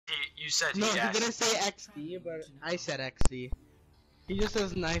said No, he he didn't say XD, but I said XD. He just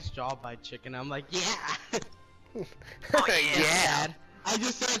says nice job by chicken. I'm like, yeah. Oh, yeah. Dad. I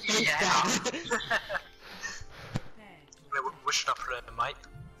just said thanks, Yeah. Dad. Wait, we should not put it in the mic.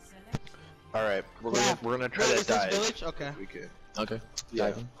 Alright, we're gonna try Wait, that is this dive. village? Okay. We could. Okay. Yeah.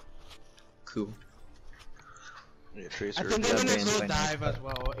 Diving. Cool. Yeah, I Tracer. think they're gonna bans go by dive now. as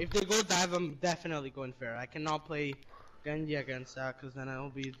well. If they go dive, I'm definitely going fair. I cannot play Genji against that, because then it'll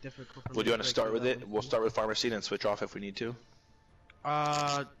be difficult for me. Would you want to break start with down. it? We'll start with Pharmacy and switch off if we need to.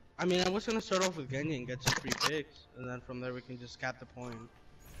 I mean, I was gonna start off with Genji and get some free picks, and then from there we can just cap the point.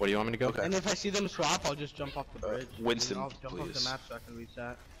 What do you want me to go? Okay. And if I see them swap, I'll just jump off the bridge. Winston, I'll jump off please. the map so I can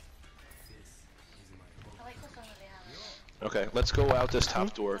reset. Okay, let's go out this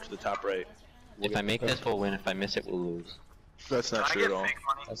top door to the top right. If I make this, we'll win. If I miss it, we'll lose. That's not Can true I at get all. fake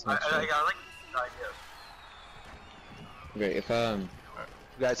money? That's not I true. like the idea. Okay, if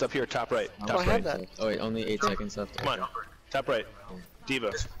Guys, up here, top right. oh, Top I right. have that. Oh wait, only 8 seconds left. Come on. Top right. Diva.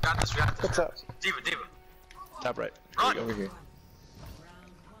 We got this, we got this. What's up? Diva. Top right. There you go. Over here.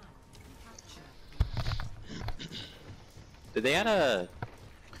 Did they add a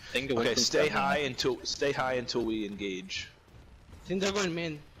thing to Okay, Winston's stay gun? high until we engage. I think they're going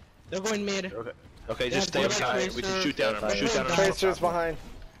mid. They're going mid. Okay. Okay, Yeah, just stay up go high. Tracer. We can shoot down him. Yeah, Shoot down him. Tracer's behind.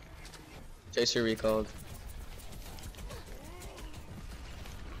 Chaser recalled.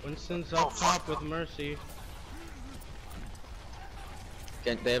 Winston's up top with Mercy.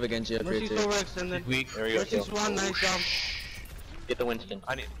 They have a Genji up here Mercy's too. overextended. Weak. There you go. Mercy's one, nice job. Get the Winston.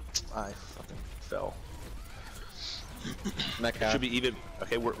 I fucking fell. Mecca. Should be even.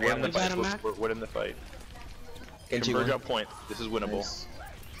 Okay, we're in the we got fight. him, Mac. We're in the fight. Genji Converge one. on point. This is winnable. Nice.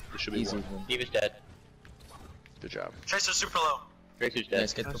 This should be Easy. one. Diva's dead. Good job. Tracer's super low. Tracer's dead.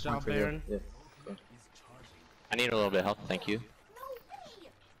 Nice, get the point for you. Yeah. I need a little bit of help, thank you.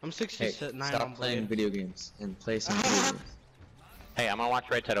 I'm Hey, 69 stop on playing Blade. video games and play some video games. Hey, I'm gonna watch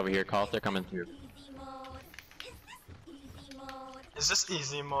right side over here. Call if they're coming through. Is this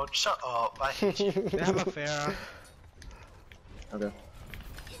easy mode? Shut up. I hate you. They have a Pharah. Okay.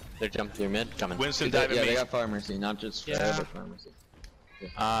 They're jumping through mid, coming. Winston They- diving Yeah, me. they got Pharmacy, not just Yeah. but Pharmacy.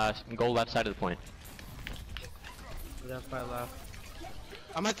 Go left side of the point. Left by left.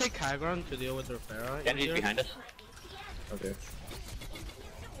 I'm gonna take high ground to deal with their Pharah. Genji's easier. behind us. Okay.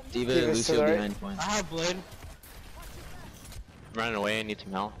 Diva Diva's and to Lucio the right. behind point. I have Blade. I'm running away, I need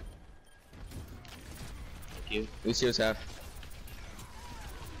some help. Thank you. Lucio's half.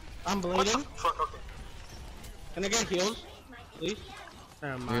 I'm What the bleeding. fuck? Okay. Can I get heals? Please?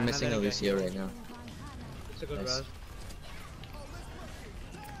 Never mind, We're I missing a didn't get Lucio heals. right now. It's a good Nice. res.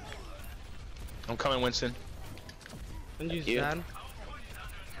 I'm coming, Winston. Genji's you. dead.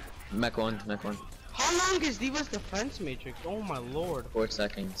 Mech one, mech one. How long is Diva's defense matrix? Oh my lord. 4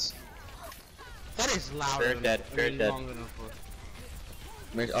 seconds. That is loud. Fair dead, fair dead. Long enough for.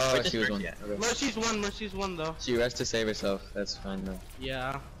 Oh, Wait, she was one. yeah. Okay. Mercy's one though. She rests to save herself. That's fine though.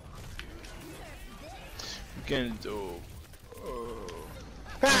 Yeah. You can do. Oh.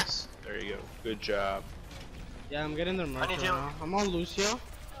 Nice. There you go. Good job. Yeah, I'm getting their merch need right heal. now. I'm on Lucio.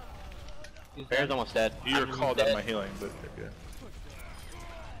 He's Bear's dead. almost dead. You were I'm called dead. out my healing, but you're good.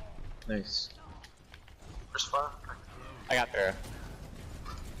 Nice. Where's fire? I got Bear.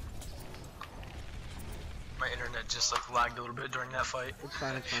 My internet just like lagged a little bit during that fight. It's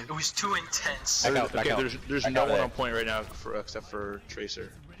fine, it's fine. It was too intense. Back out, back Okay, out. there's Back no out one there. on point right now except for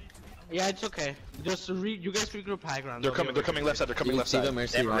Tracer. Yeah, it's okay. Just you guys regroup high ground. They're coming left side. They're coming left Diva, side.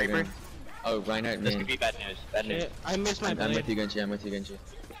 Mercy, They have a high Reaper? ground. Oh, Reinhardt, This man. could be bad news. Bad news. Shit, I missed my I'm blade. with you, Genji. I'm with you, Genji.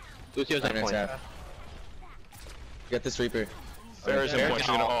 Lucio's on Reinhardt's point. half. Get this Reaper. Farrah's in Farrah's point. She's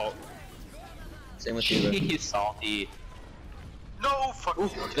gonna ult. Same with Diva. He's salty. No, fuck you.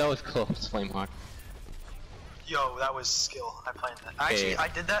 That was close, Flamehawk. Yo, that was skill. I planned that. Actually, I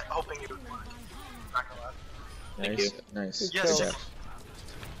did that hoping it would work. Not gonna lie. Thank Nice, you. nice. Yes. Good job.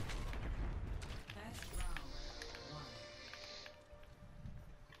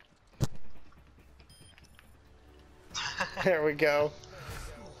 There we go.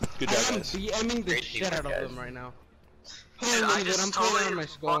 Good I job, am guys. BMing the Great shit teamwork, out of guys. them right now. Dude, Holy I shit, just I'm pulling totally on my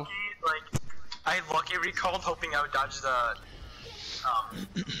skull. lucky, like, I lucky recalled hoping I would dodge the,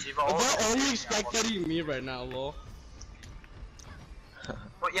 Diva ult. They're only spectating me right now, lol.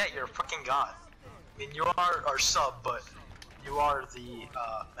 Well, yeah, you're a fucking god. I mean, you are our sub, but you are the,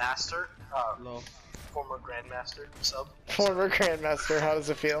 master, Lol. former grandmaster sub. Former Grandmaster, how does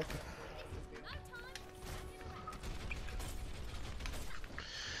it feel?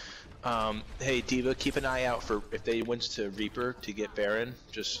 Hey Diva, keep an eye out for if they wins to Reaper to get Baron.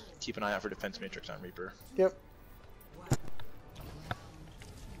 Just keep an eye out for defense matrix on Reaper. Yep.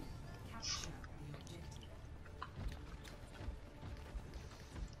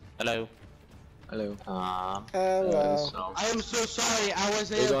 Hello. Hello. Hello. So, I am so sorry. I was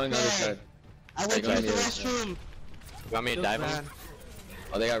They're going on the AFK. side. I went to They're the going restroom. you want me to Feels dive bad. him?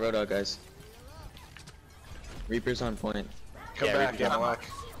 Oh, they got Roadhog, guys. Reaper's on point. Come Yeah, back, we can- Amalek.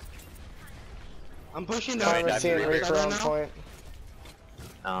 I'm pushing Sorry, down. I'm dive seeing me. Reaper on now. point.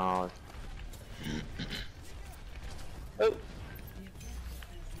 No.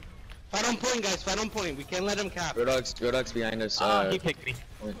 Fight on point, guys. Fight on point. We can't let him cap. Roadhog's behind us. He picked me.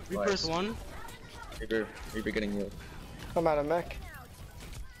 Point Reaper's twice. one. Reaper getting healed. I'm out of mech.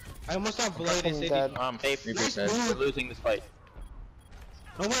 I almost have blade. I'm dead. Hey, Reaper's Nice dead. we're losing this fight.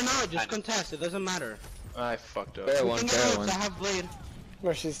 No, we're not. Just I know. contest. It doesn't matter. I fucked up. Fair We one, can fair go. one. I have blade.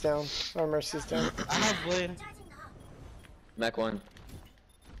 Mercy's down. Oh, Mercy's down. I have blade. Mech 1.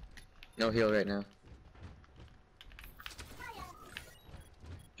 No heal right now.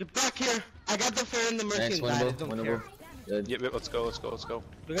 Get back here. I got the fair and the mercy Nice, and died. I winnable, don't winnable. care. Good. Yep, let's go, let's go, let's go.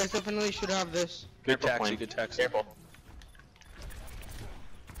 You guys definitely should have this. Good Careful, taxi, plane. good taxi. Careful.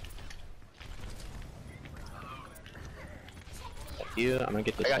 Thank you. I'm gonna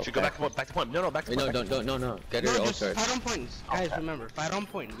get this. I got you, go ult back to point. No, back to Wait, point. no. Get her No, ult just card. fight on points. Guys, remember, fight on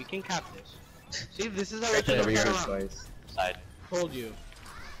point. We can cap this. See, this is how we Right should over have here. around. Twice. Side. Told you.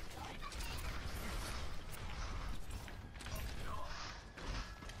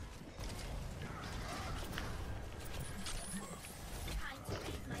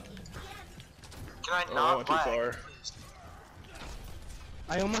 Can I Oh, I not went too lag? far. Please.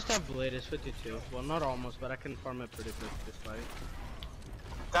 I almost have blade. It's 52. Well, not almost, but I can farm it pretty quick this fight.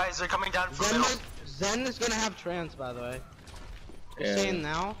 Guys, they're coming down from Zen, middle. Zen is gonna have trance, by the way. You're Yeah. saying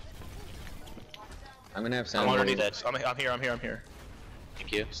now? I'm gonna have I'm sound. already dead. dead. I'm here.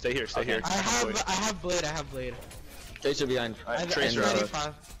 Thank you. Stay here, stay Okay. here. I have blade. I have blade. Tracer behind. I have Tracer.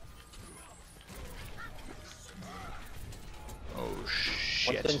 95. Oh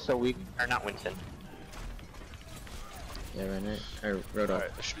Winston shit. so weak. Or not Winston. Yeah, right. Or Roadhog.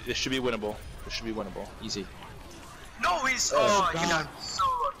 Alright, this should be winnable. This should be winnable. Easy. No, he's. Oh, Oh, he God. got so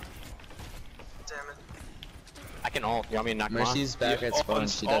lucky. Damn it. I can ult. You want me to knock him off? Mercy's back Yeah, at all spawn. She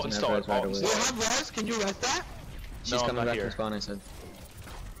installed, doesn't have res right all away. Do you have res? Can you res that? She's No, I'm coming not back here. from spawn, I said.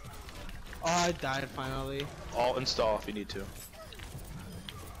 Oh, I died finally. All install if you need to.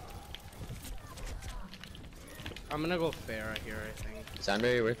 I'm gonna go fair right here, I think. Sound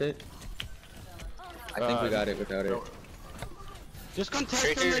barrier worth it? I think we got it without it. Just contest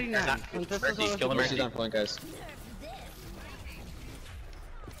Tracer, already or now. not- Contest Mercy, is all kill him, Mercy's Mercy. on point, guys.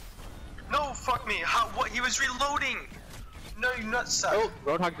 No, fuck me. How? What? He was reloading. No, you nutsack. Oh,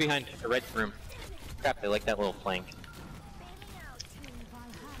 Roadhog behind the red room. Crap, they like that little flank.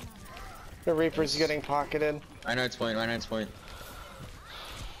 The Reaper's getting pocketed. Reinhardt's point.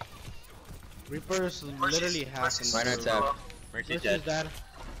 Reaper's literally half in Reinhardt's the out. Mercy's Mercy's dead. dead.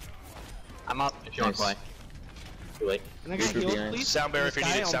 I'm up if you want to Nice. play. Too late. Can I get Reaper healed, behind. please? Sound barrier if This you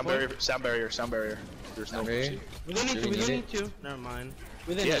need guy it. on Sound barrier. There's no Sound barrier? mercy. We don't need Do to, we we don't need need to. Never mind.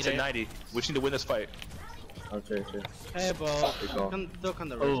 We didn't Yeah, need it's at it. 90. We just need to win this fight. Okay. Hey, but Good call. look on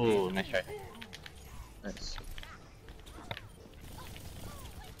the res. Oh, nice try. Nice.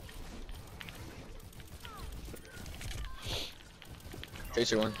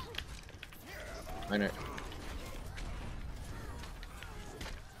 Tracer 1. Reinhardt.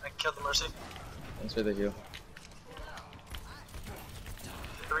 I killed the Mercy. Thanks for the heal.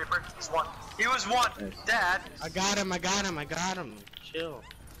 The Reaper. He's one. He was one. Nice. Dad. I got him. Chill.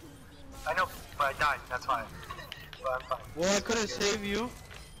 I know, but I died. That's why. But I'm fine. Well, I couldn't save you.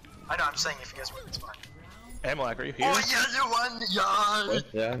 I know. I'm saying if you guys win, it's fine. Amalek, are you here? Oh yeah, you won. Yeah. What?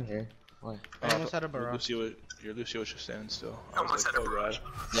 Yeah, I'm here. Why? I almost had a barrage. Your Lucio was just standing still. Almost had a oh barrage.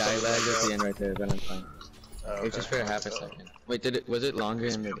 god. Yeah, I lagged at the end right there, but I'm fine. Oh, It was just for a half a second. Wait, was it longer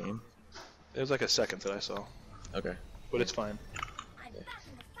in the game? It was like a second that I saw, Okay. but it's fine.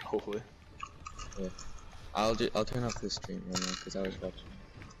 Hopefully. I'll turn off the stream right now because I was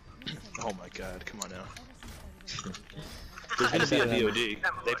watching. Oh my god, come on now. There's gonna be a VOD.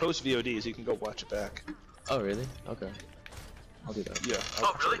 They post VODs, you can go watch it back. Oh really? Okay. I'll do that. Yeah. I Oh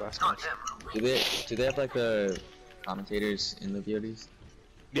watched it really? last Oh night. damn. Do they have like the commentators in the VODs?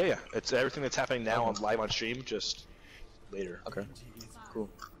 Yeah. It's everything that's happening now on live on stream, just later. Okay. Cool.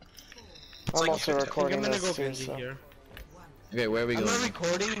 I'm like also 50. I think recording I'm gonna this go too, Genji so. here. Okay, where are we I'm going? not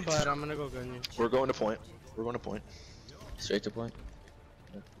recording, but I'm gonna go Genji. We're going to point. We're going to point. Straight to point.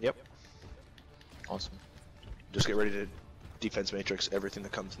 Yep. Awesome. Just get ready to defense matrix everything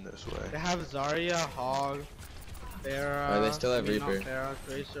that comes in this way. They have Zarya, Hog, Pharah. they still have I mean, not Reaper. Pharah,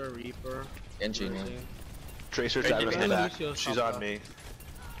 Tracer, Reaper. Genji now. Mercy. Tracer's Right diving in the behind back. Lucio, She's stop on that. me.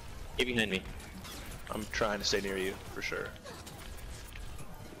 Get behind me. I'm trying to stay near you for sure.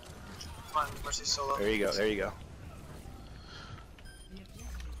 Come on, Mercy solo. There you go. There you go.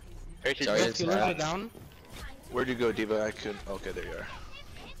 Tracer's Sorry, dead. it's Killers are not. down. Where'd you go, Diva? I could. Okay, there you are.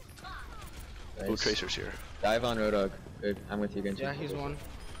 Ooh, Nice. Tracer's here. Dive on Roadhog. Good. I'm with you, Genji. Yeah, he's one.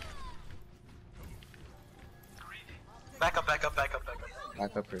 Back up, back up, back up, back up.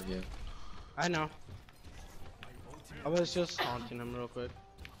 Back up review. I know. I was just taunting him real quick.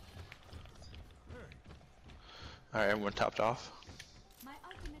 Alright, everyone topped off.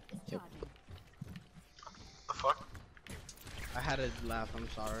 Yep. The fuck? I had to laugh, I'm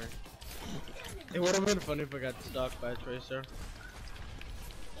sorry. It would have been funny if I got stuck by a Tracer.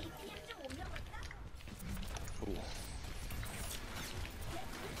 Ooh.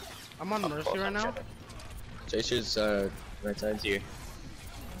 I'm on Mercy right now. Tracer's right side. Here.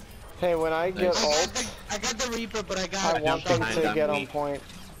 Hey, when I get Nice. ult, I got the Reaper, but I got. I want them behind to them. get on point.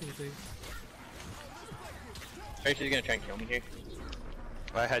 Tracer's gonna try and kill me here.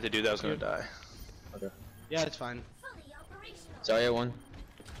 If I had to do that, I was gonna die. Yeah, it's fine. Zarya one.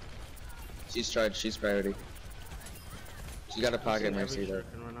 She's charged. She's priority. She got a pocket I'm Mercy seeing though.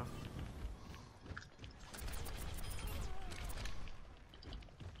 every shuriken right now.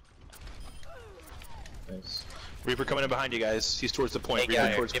 Nice. Reaper coming in behind you guys. He's towards the point. Hey,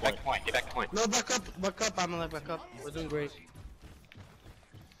 Reaper towards the get back point. to point. Get back to point. No, back up, I'm gonna back up. We're doing great.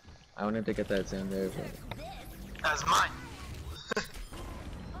 I wanted to get that Zam there, but That's mine.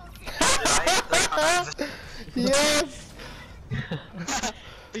 Did I? Yes!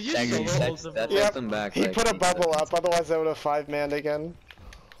 Did you Dagger, solo that's, ult that the- Yep, left them back. he like, put a 8 bubble seconds. up, otherwise I would have 5-manned again.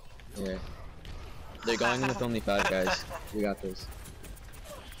 Yeah. They're going in with only 5 guys. We got this.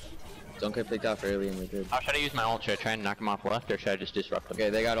 Don't get picked off early and we're good. How should I use my ult? Should I try and knock him off left, or should I just disrupt him? Okay,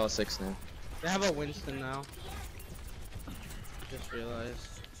 they got all 6 now. They have a Winston now. Just realized.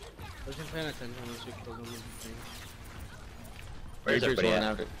 I wasn't paying attention once we killed them with the thing. Where's Reaper's everybody rolling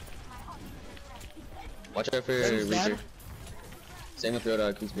at? out. Watch out for Where's Reaper. Dad? Same with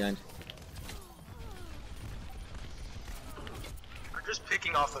Roadhog, he's behind. We're just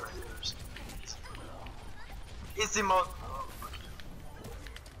picking off the Reapers. It's the most.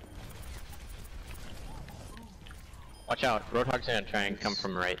 Watch out. Roadhog's gonna try and come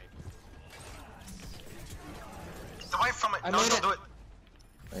from right. Get away from it. I No, made don't it. do it.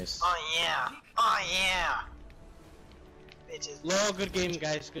 Nice. Oh yeah. Oh yeah. Bitches. Low, good game,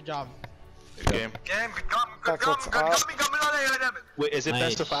 guys. Good job. Good game. Game, good gum, good That's gum, what's good up. gummy, gummy, gummy, gummy. Wait, is it Nice.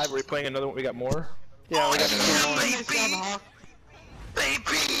 best of 5? Are we playing another one? We got more? Yeah, we got 2 more. Nice job, Hawk.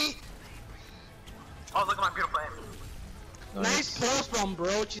 Baby! Oh, look at my beautiful aim. Nice close one,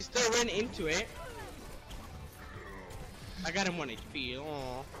 bro. She still ran into it. I got him 1 HP.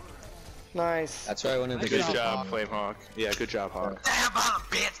 Aww. Nice. That's why I wanted to Nice Good get job. job, Flamehawk. Yeah, good job, Hawk. Damn, I'm a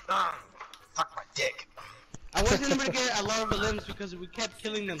bitch. Fuck my dick. I wasn't able to get a lot of the limbs because we kept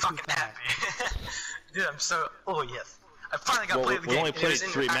killing them too Fucking fast. happy. Dude, I'm so. Oh, yes. I finally got to Well, play the we game. only and it played was in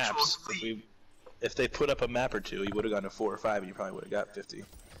 3 actual maps. sleep. If they put up a map or 2, you would have gone to 4 or 5 and you probably would have got 50.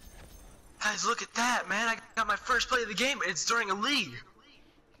 Guys, look at that, man. I got my first play of the game. It's during a league.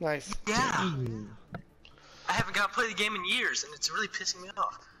 Nice. Yeah. I haven't got to play the game in years, and it's really pissing me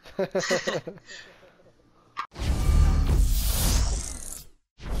off.